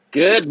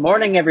Good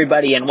morning,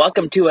 everybody, and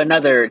welcome to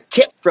another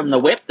Tip from the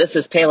Whip. This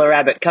is Taylor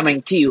Abbott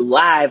coming to you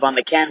live on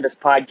the Canvas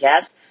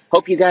podcast.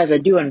 Hope you guys are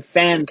doing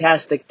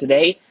fantastic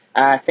today.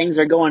 Things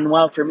are going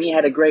well for me.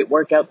 Had a great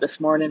workout this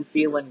morning,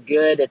 feeling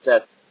good. It's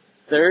a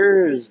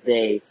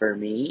Thursday for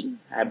me,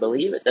 I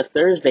believe. It's a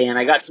Thursday, and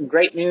I got some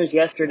great news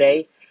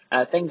yesterday.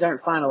 Things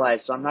aren't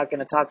finalized, so I'm not going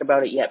to talk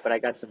about it yet, but I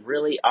got some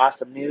really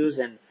awesome news,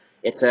 and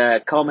it's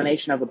a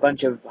culmination of a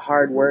bunch of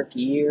hard work,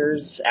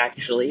 years,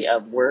 actually,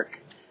 of work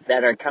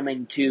that are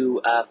coming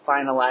to a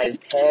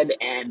finalized head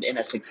and in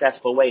a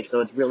successful way.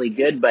 So it's really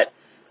good, but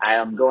I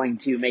am going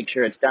to make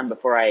sure it's done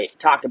before I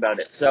talk about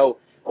it. So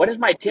what is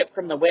my tip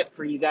from the whip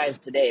for you guys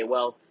today?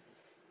 Well,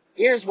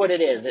 here's what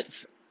it is.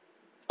 It's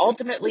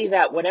ultimately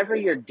that whatever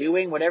you're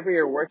doing, whatever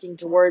you're working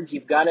towards,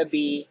 you've got to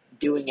be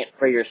doing it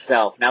for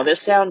yourself. Now,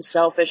 this sounds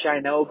selfish,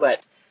 I know,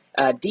 but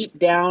deep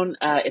down,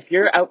 if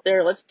you're out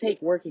there, let's take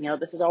working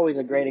out. This is always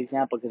a great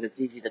example because it's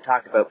easy to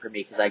talk about for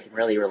me because I can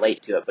really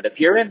relate to it. But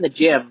if you're in the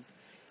gym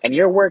and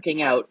you're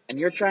working out and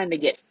you're trying to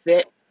get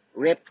fit,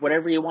 ripped,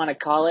 whatever you want to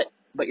call it,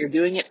 but you're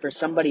doing it for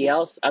somebody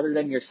else other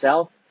than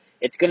yourself,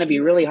 it's going to be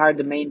really hard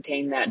to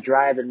maintain that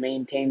drive and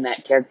maintain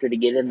that character to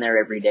get in there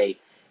every day.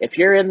 If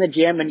you're in the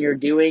gym and you're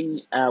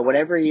doing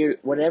whatever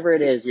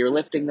it is, you're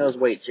lifting those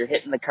weights, you're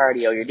hitting the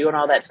cardio, you're doing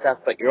all that stuff,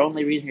 but your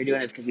only reason you're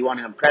doing it is because you want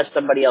to impress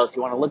somebody else,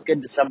 you want to look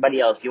good to somebody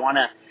else, you want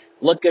to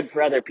look good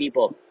for other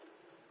people.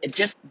 It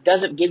just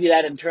doesn't give you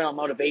that internal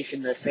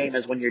motivation the same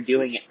as when you're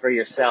doing it for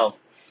yourself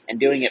and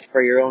doing it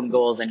for your own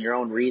goals and your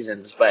own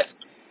reasons. But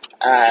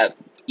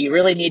you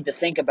really need to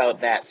think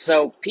about that.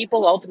 So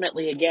people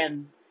ultimately,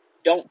 again,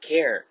 don't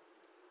care.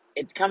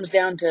 It comes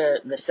down to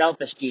the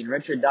selfish gene.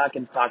 Richard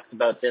Dawkins talks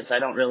about this. I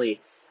don't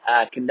really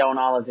condone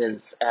all of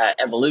his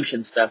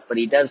evolution stuff, but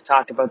he does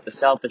talk about the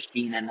selfish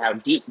gene and how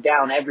deep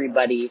down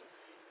everybody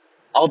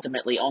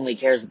ultimately only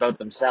cares about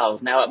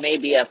themselves. Now, it may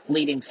be a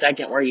fleeting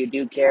second where you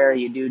do care,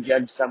 you do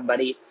judge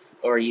somebody,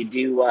 or you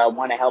do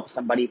want to help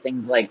somebody,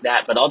 things like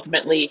that. But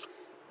ultimately,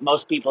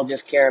 most people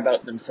just care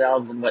about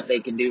themselves and what they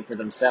can do for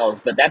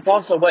themselves. But that's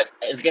also what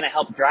is going to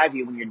help drive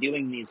you when you're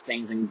doing these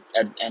things and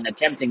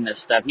attempting this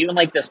stuff. Even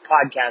like this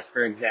podcast,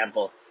 for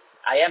example.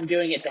 I am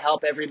doing it to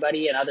help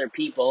everybody and other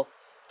people,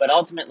 but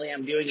ultimately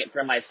I'm doing it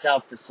for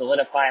myself to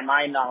solidify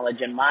my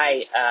knowledge and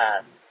my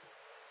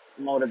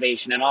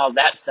motivation and all of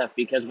that stuff,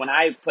 because when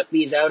I put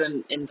these out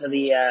into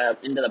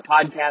the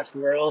podcast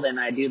world and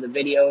I do the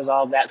videos,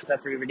 all of that stuff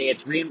every day,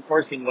 it's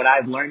reinforcing what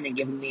I've learned and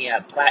giving me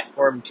a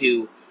platform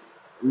to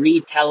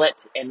retell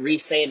it and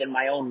re-say it in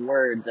my own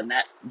words, and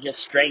that just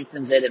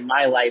strengthens it in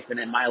my life and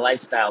in my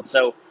lifestyle.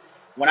 So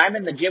when I'm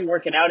in the gym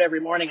working out every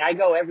morning, I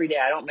go every day.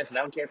 I don't miss it.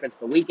 I don't care if it's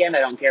the weekend. I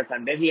don't care if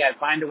I'm busy. I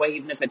find a way,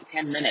 even if it's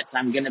 10 minutes,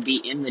 I'm going to be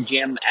in the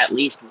gym at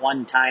least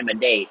one time a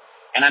day.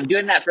 And I'm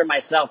doing that for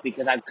myself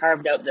because I've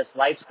carved out this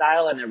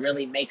lifestyle and it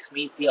really makes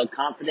me feel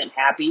confident,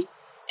 happy,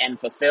 and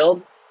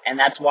fulfilled. And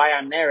that's why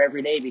I'm there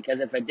every day, because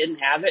if I didn't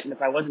have it and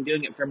if I wasn't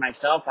doing it for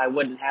myself, I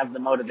wouldn't have the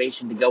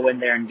motivation to go in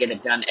there and get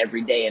it done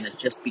every day. And it's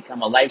just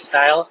become a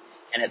lifestyle,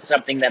 and it's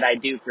something that I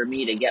do for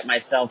me to get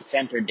myself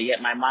centered, to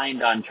get my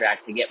mind on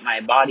track, to get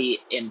my body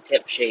in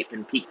tip shape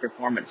and peak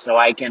performance so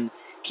I can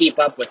keep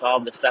up with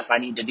all the stuff I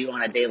need to do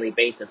on a daily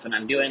basis. And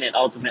I'm doing it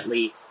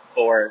ultimately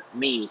for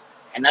me.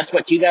 And that's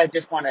what you guys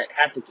just want to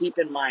have to keep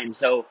in mind.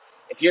 So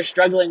if you're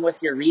struggling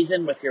with your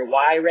reason, with your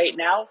why right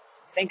now,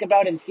 think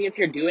about and see if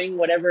you're doing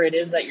whatever it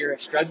is that you're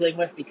struggling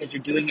with because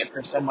you're doing it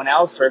for someone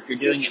else, or if you're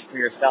doing it for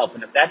yourself.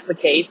 And if that's the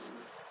case,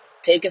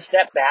 take a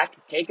step back,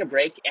 take a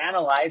break,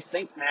 analyze,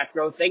 think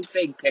macro, think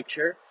big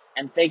picture,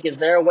 and think, is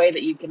there a way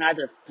that you can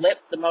either flip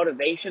the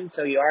motivation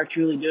so you are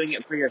truly doing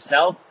it for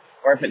yourself,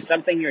 or if it's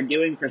something you're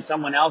doing for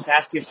someone else,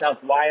 ask yourself,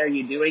 why are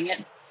you doing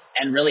it?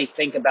 And really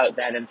think about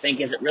that and think,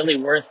 is it really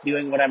worth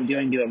doing what I'm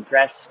doing to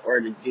impress, or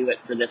to do it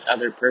for this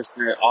other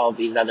person or all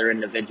these other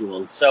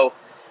individuals? So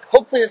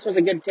hopefully this was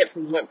a good tip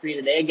from the whip for you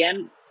today.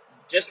 Again,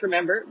 just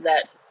remember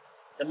that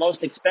the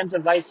most expensive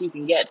advice you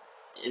can get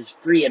is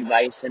free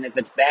advice, and if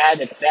it's bad,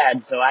 it's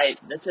bad. So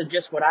this is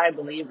just what I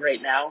believe right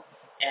now,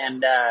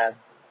 and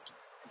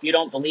if you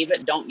don't believe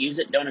it, don't use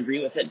it, don't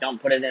agree with it,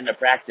 don't put it into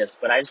practice.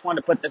 But I just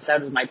wanted to put this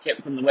out as my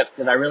tip from the whip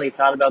because I really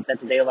thought about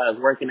that today while I was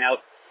working out,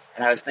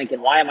 and I was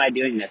thinking, why am I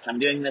doing this? I'm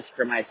doing this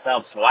for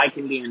myself so I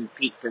can be in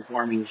peak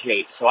performing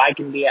shape, so I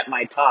can be at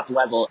my top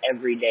level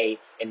every day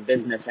in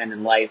business and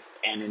in life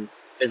and in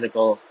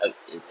physical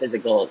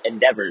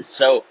endeavors.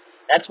 So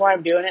that's why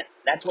I'm doing it.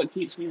 That's what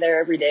keeps me there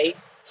every day.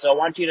 So I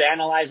want you to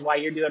analyze why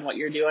you're doing what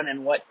you're doing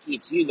and what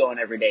keeps you going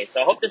every day.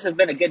 So I hope this has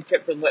been a good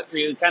tip from the whip for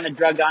you. Kind of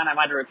drug on. I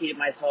might have repeated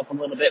myself a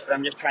little bit, but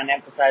I'm just trying to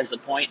emphasize the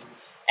point.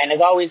 And as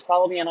always,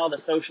 follow me on all the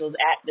socials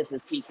at This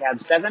Is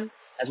TCAB7,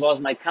 as well as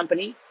my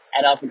company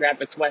at Alpha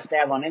Graphics West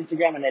Ave on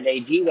Instagram and at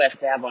AG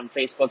West Ave on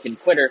Facebook and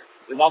Twitter.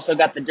 We've also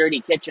got the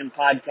Dirty Kitchen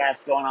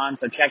podcast going on,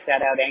 so check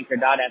that out,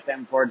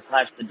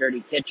 anchor.fm/The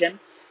Dirty Kitchen.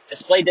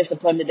 Display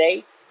discipline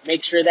today.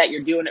 Make sure that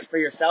you're doing it for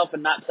yourself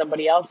and not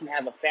somebody else, and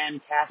have a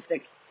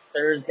fantastic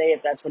Thursday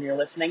if that's when you're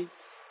listening.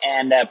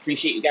 And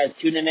appreciate you guys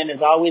tuning in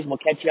as always. We'll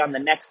catch you on the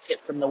next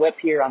tip from the whip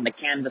here on the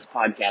Canvas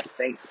podcast.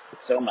 Thanks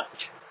so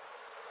much.